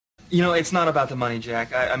You know, it's not about the money,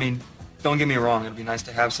 Jack. I mean, don't get me wrong. It'd be nice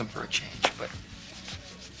to have some for a change, but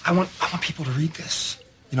I want people to read this.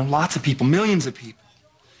 You know, lots of people, millions of people.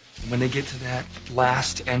 And when they get to that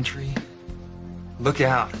last entry, look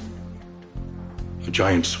out. A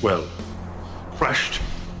giant swell crashed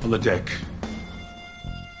on the deck.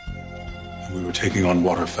 And we were taking on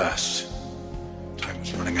water fast. Time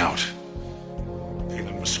was running out.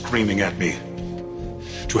 Palin was screaming at me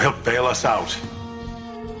to help bail us out.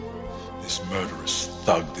 This murderous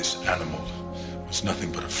thug, this animal, was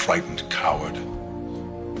nothing but a frightened coward.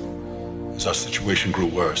 As our situation grew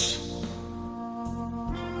worse,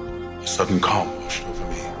 a sudden calm washed over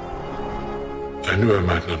me. I knew I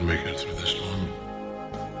might not make it through this storm.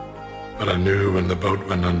 But I knew when the boat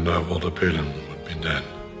went under, Walter Palin would be dead.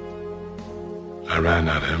 I ran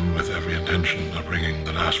at him with every intention of wringing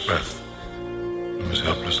the last breath from his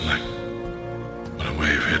helpless neck. When a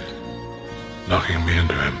wave hit, knocking me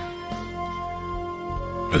into him.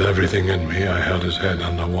 With everything in me, I held his head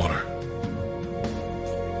underwater.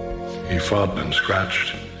 He fought and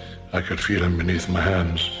scratched. I could feel him beneath my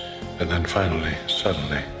hands. And then finally,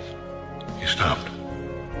 suddenly, he stopped.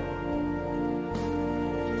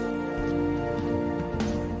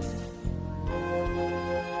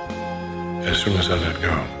 As soon as I let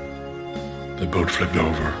go, the boat flipped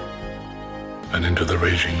over, and into the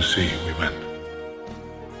raging sea we went.